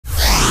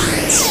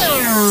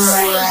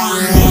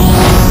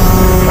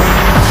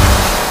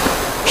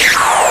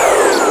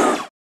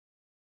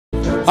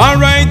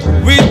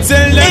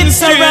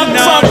It's a rock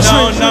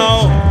factory.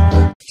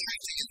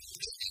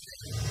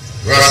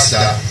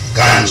 Rasta,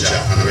 ganja,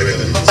 and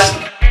rebels.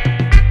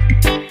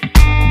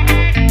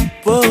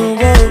 Whoa,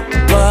 whoa,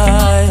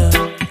 why?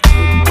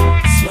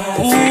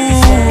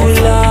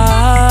 Ooh, la.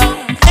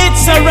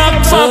 It's a rock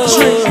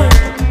factory.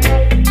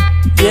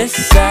 Yes,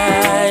 I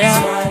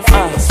am.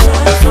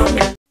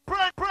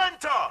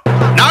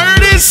 Now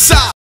it is,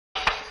 sir.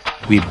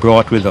 We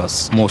brought with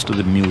us most of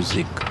the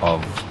music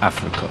of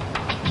Africa.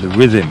 The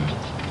rhythm,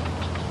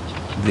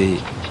 the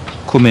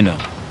kumina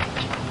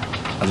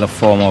as a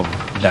form of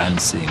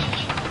dancing,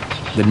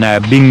 the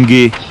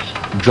Nyabingi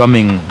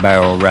drumming by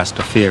our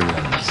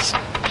Rastafarians.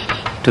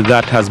 To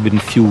that has been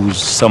fused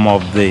some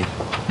of the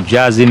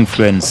jazz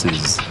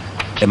influences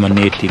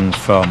emanating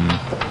from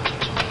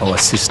our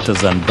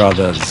sisters and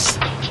brothers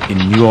in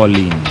New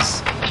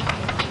Orleans.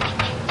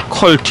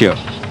 Culture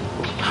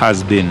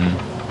has been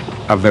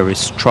a very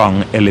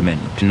strong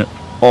element in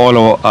all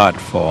our art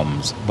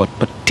forms, but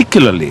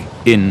particularly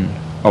in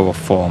our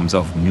forms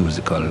of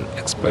musical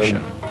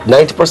expression.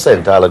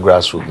 90% all the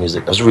grassroots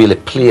music is really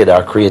played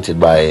or created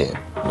by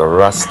the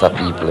Rasta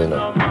people, you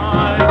know.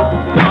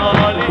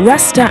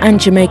 Rasta and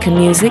Jamaican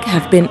music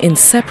have been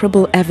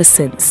inseparable ever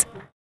since.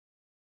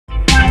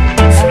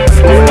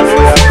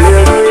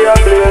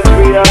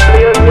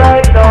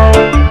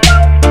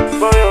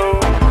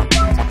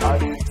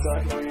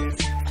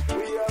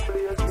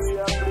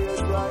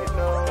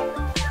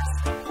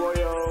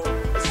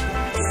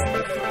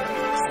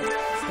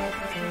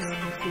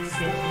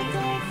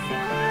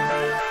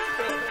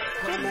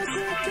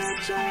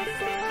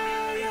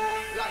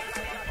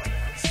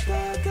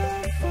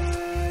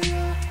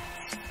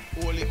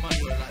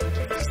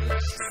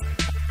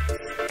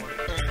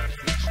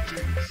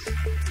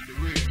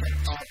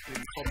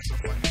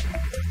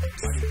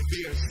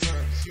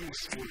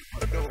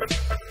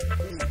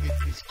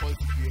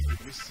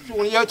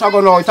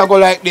 You go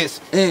like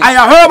this. I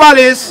a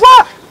herbalist.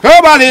 What?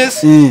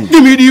 Herbalist.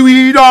 Give me the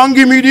weed and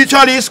give me the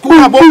chalice.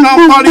 Cool about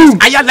and police.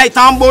 I a light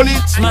and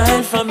bonnet.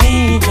 Smile for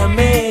me,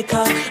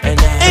 Jamaica. And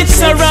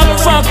it's a rock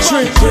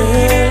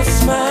factory.